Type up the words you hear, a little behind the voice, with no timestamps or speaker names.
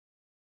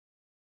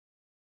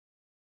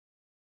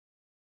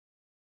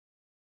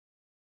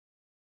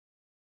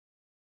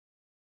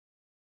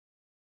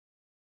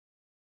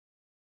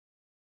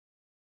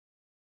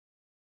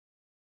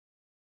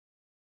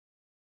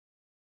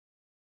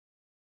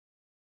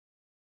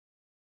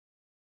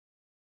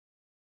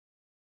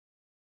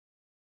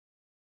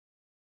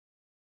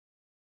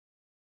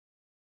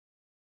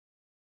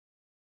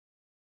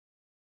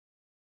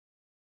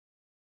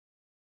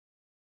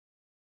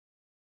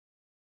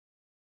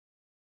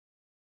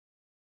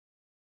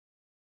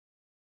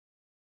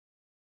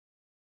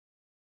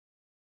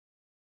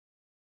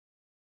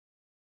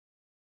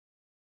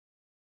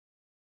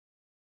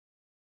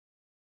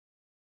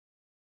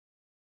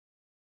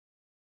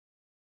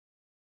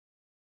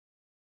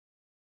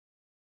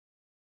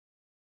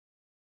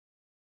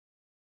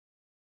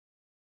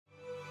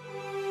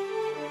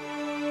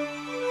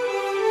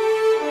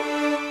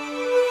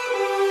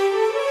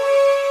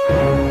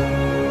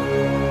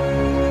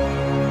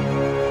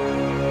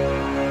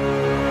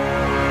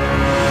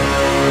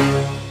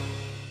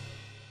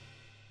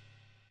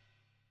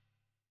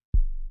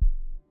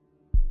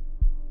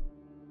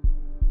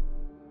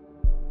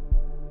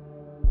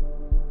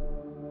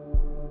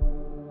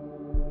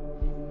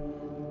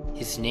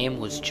name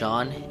was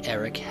John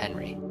Eric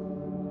Henry,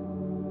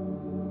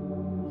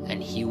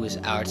 and he was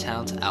our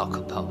town's Al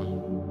Capone.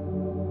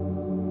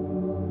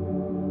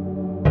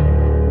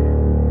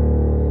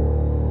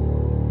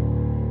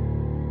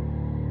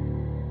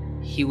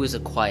 He was a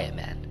quiet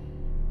man,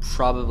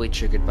 probably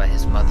triggered by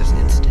his mother's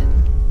incident.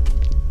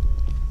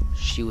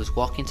 She was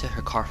walking to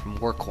her car from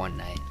work one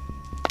night,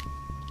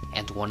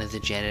 and one of the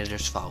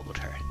janitors followed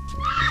her.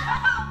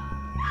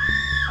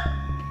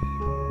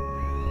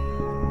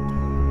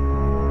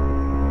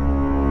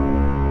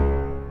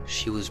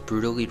 She was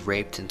brutally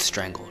raped and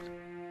strangled.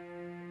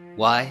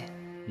 Why?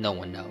 No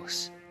one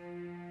knows.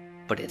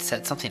 But it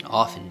set something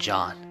off in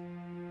John.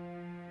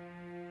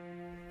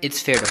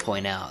 It's fair to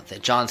point out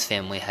that John's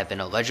family had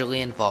been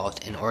allegedly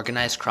involved in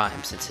organized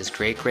crime since his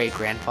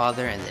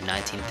great-great-grandfather in the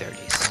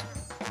 1930s.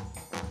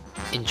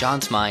 In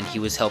John's mind, he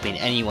was helping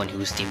anyone who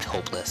was deemed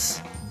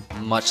hopeless,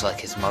 much like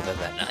his mother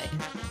that night.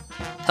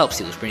 Helps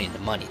he was bringing the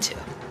money to.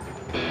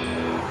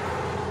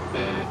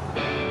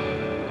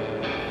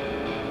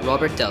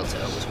 Robert Delta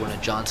was one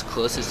of John's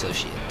close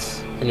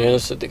associates.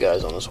 Hernandez said the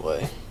guy's on his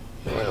way.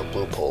 He wearing a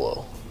blue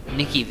polo.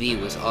 Nicky V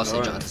was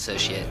also John's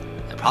associate,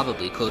 and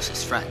probably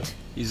closest friend.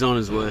 He's on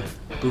his way.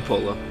 Blue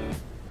polo.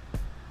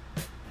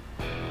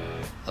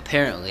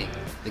 Apparently,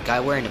 the guy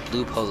wearing a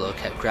blue polo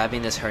kept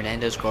grabbing this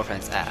Hernandez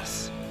girlfriend's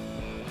ass.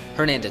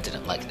 Hernandez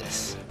didn't like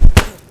this.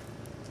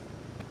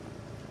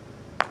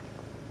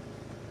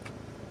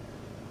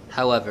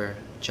 However,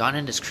 John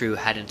and his crew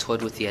hadn't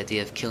toyed with the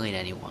idea of killing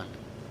anyone.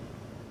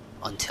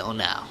 Until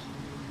now.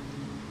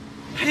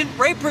 I didn't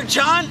rape her,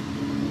 John!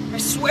 I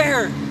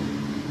swear!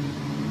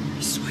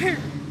 I swear!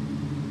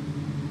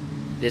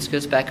 This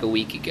goes back a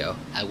week ago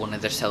at one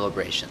of their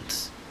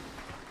celebrations.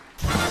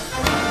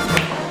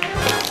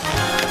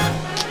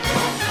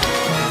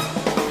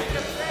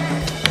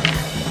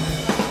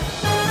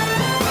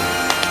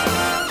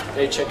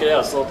 Hey, check it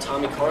out. It's little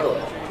Tommy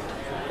Carlo.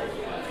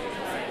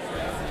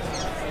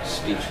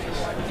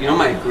 Speechless. You know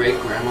my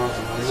great-grandma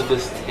was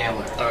Elizabeth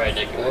Taylor. Alright,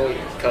 Nick, we'll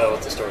cut out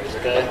with the stories,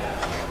 okay?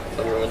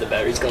 Let me know when the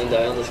battery's gonna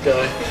die on this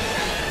guy.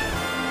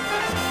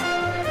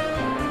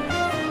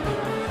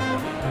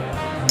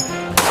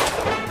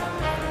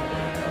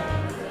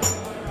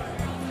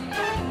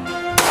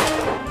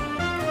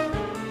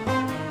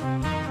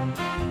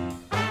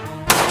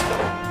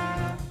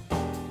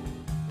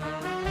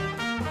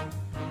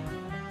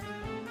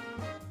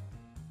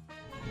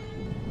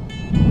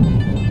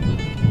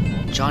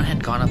 John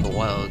had gone up a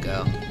while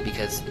ago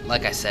because,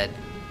 like I said,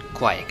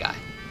 quiet guy.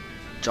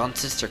 John's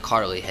sister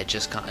Carly had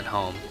just gotten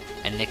home,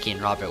 and Nicky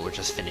and Robert were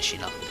just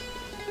finishing up.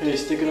 Hey,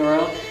 sticking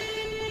around?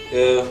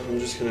 Yeah, I'm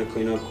just gonna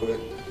clean up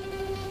quick.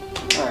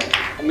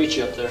 Alright, I'll meet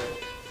you up there.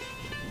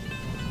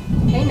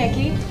 Hey,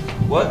 Nicky.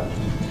 What?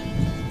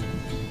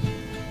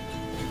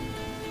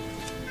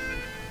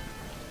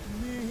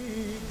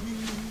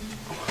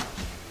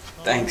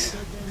 Thanks.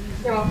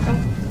 You're welcome.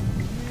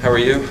 How are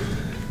you?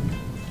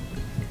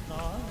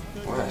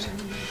 What?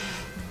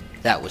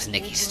 That was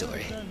Nicky's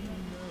story.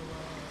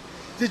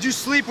 Did you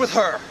sleep with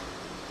her?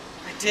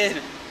 I did,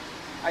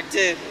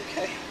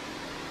 okay?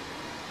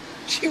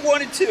 She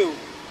wanted to.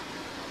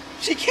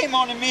 She came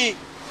on to me.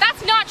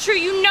 That's not true.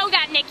 You know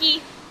that,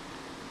 Nicky.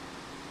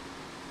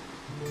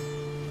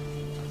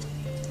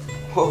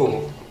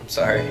 Whoa, I'm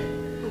sorry.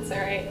 It's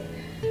alright.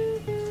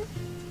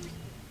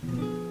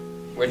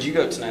 Where'd you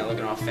go tonight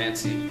looking all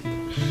fancy?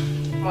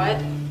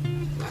 What?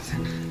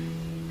 Nothing.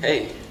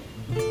 Hey,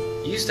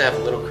 you used to have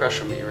a little crush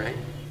on me, right?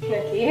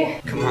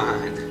 Nicky? Come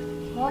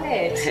on. What?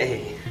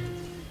 Hey.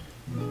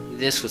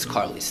 This was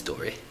Carly's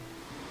story.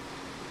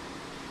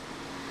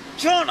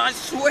 John, I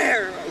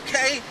swear,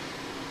 okay?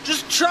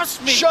 Just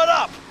trust me. Shut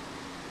up!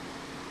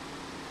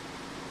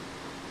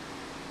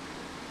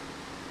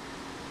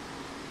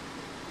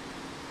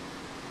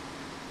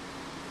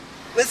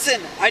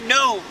 Listen, I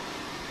know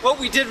what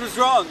we did was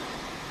wrong,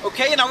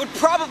 okay? And I would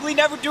probably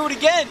never do it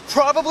again.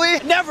 Probably?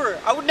 Never.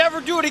 I would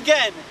never do it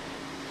again.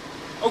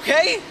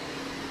 Okay?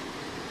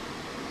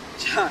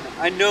 John,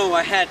 I know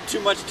I had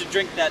too much to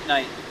drink that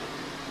night.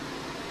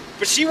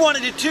 But she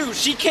wanted it too.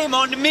 She came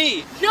on to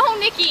me. No,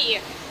 Nicky!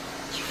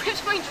 You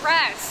ripped my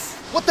dress.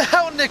 What the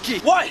hell, Nicky?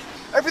 What?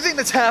 Everything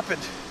that's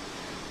happened.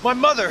 My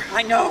mother.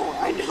 I know.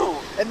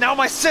 And now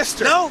my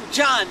sister. No,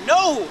 John,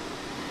 no!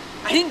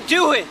 I didn't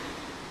do it.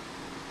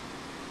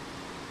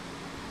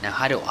 Now,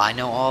 how do I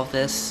know all of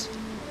this?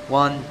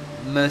 One,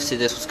 most of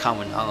this was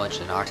common knowledge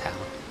in our town.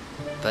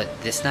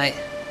 But this night,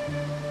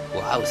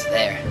 well, I was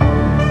there.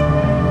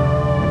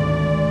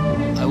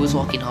 I was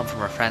walking home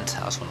from a friend's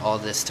house when all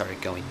this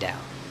started going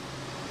down.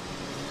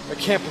 I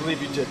can't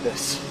believe you did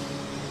this.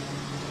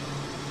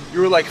 You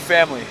were like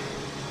family.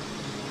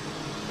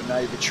 But now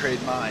you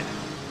betrayed mine.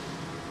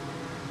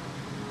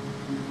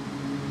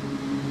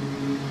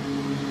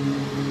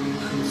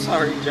 I'm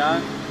sorry,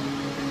 John.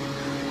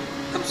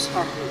 I'm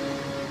sorry.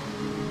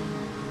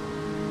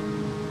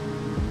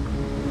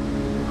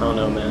 I don't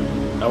know,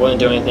 man. I wouldn't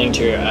do anything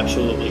until you're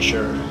absolutely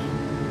sure.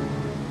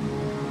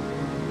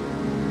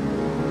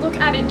 Look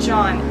at it,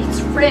 John.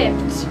 It's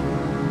ripped.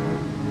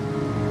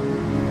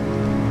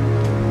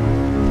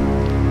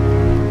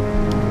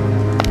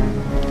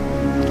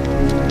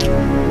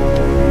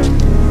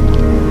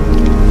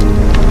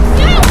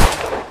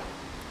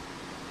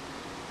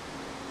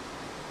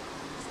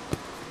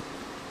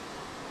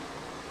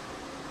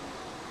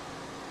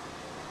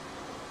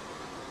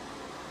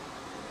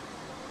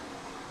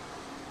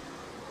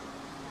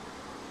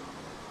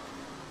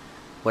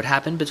 What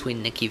happened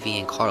between Nikki V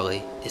and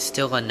Carly is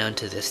still unknown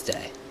to this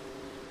day.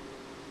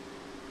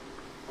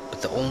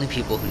 But the only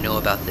people who know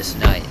about this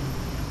night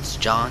is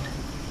John,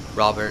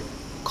 Robert,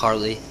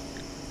 Carly,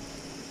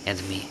 and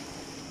me.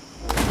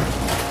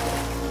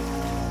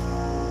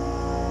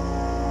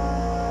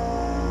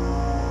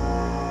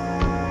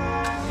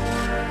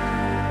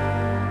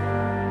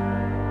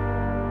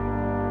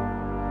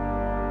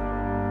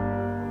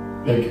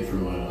 Thank you for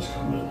letting us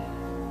come in.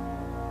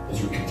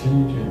 As we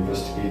continue to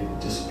investigate the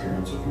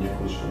disappearance of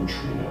Nicholas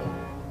Ventrino,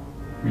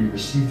 we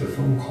received a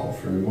phone call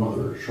from your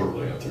mother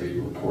shortly after he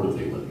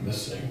reportedly went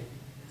missing.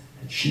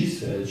 And she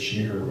said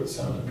she heard what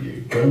sounded to be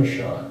a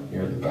gunshot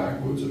near the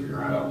backwoods of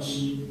your house.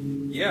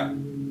 Yeah,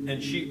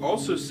 and she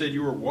also said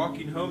you were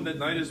walking home that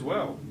night as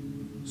well.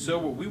 So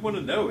what we want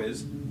to know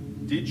is,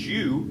 did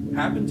you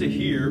happen to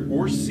hear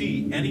or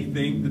see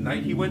anything the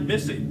night he went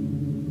missing?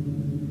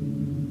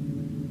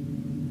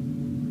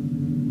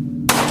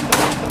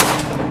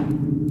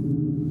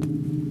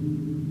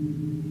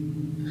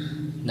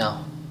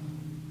 No.